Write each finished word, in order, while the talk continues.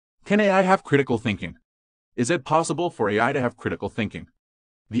Can AI have critical thinking? Is it possible for AI to have critical thinking?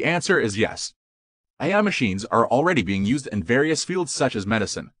 The answer is yes. AI machines are already being used in various fields such as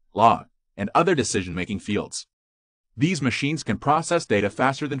medicine, law, and other decision-making fields. These machines can process data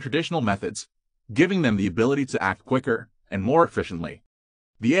faster than traditional methods, giving them the ability to act quicker and more efficiently.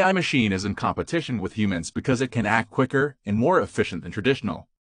 The AI machine is in competition with humans because it can act quicker and more efficient than traditional.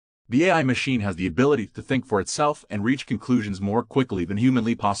 The AI machine has the ability to think for itself and reach conclusions more quickly than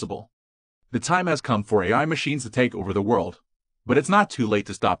humanly possible. The time has come for AI machines to take over the world, but it's not too late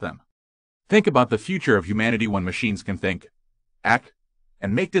to stop them. Think about the future of humanity when machines can think, act,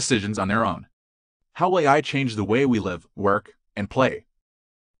 and make decisions on their own. How will AI change the way we live, work, and play?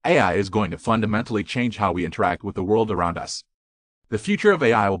 AI is going to fundamentally change how we interact with the world around us. The future of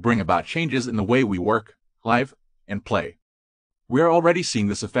AI will bring about changes in the way we work, live, and play. We are already seeing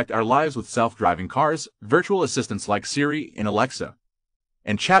this affect our lives with self-driving cars, virtual assistants like Siri and Alexa,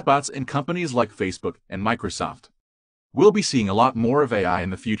 and chatbots in companies like Facebook and Microsoft. We'll be seeing a lot more of AI in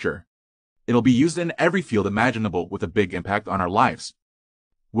the future. It'll be used in every field imaginable with a big impact on our lives.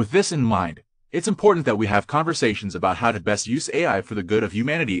 With this in mind, it's important that we have conversations about how to best use AI for the good of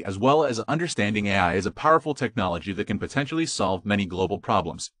humanity, as well as understanding AI as a powerful technology that can potentially solve many global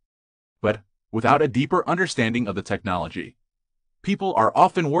problems. But without a deeper understanding of the technology, people are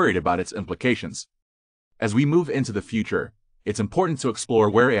often worried about its implications. As we move into the future, it's important to explore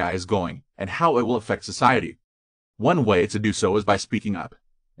where AI is going and how it will affect society. One way to do so is by speaking up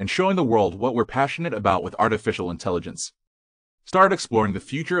and showing the world what we're passionate about with artificial intelligence. Start exploring the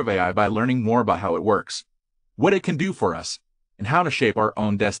future of AI by learning more about how it works, what it can do for us, and how to shape our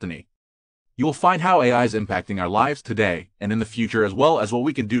own destiny. You will find how AI is impacting our lives today and in the future, as well as what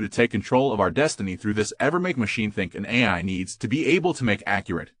we can do to take control of our destiny through this ever-make machine think. And AI needs to be able to make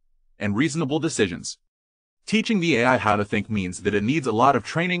accurate and reasonable decisions. Teaching the AI how to think means that it needs a lot of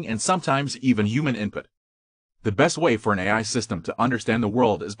training and sometimes even human input. The best way for an AI system to understand the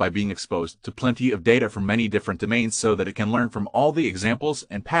world is by being exposed to plenty of data from many different domains so that it can learn from all the examples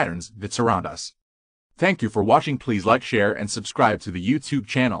and patterns that surround us. Thank you for watching. Please like, share, and subscribe to the YouTube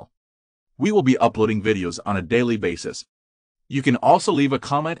channel. We will be uploading videos on a daily basis. You can also leave a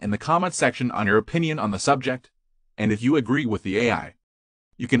comment in the comment section on your opinion on the subject, and if you agree with the AI.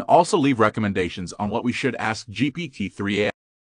 You can also leave recommendations on what we should ask GPT-3 AI.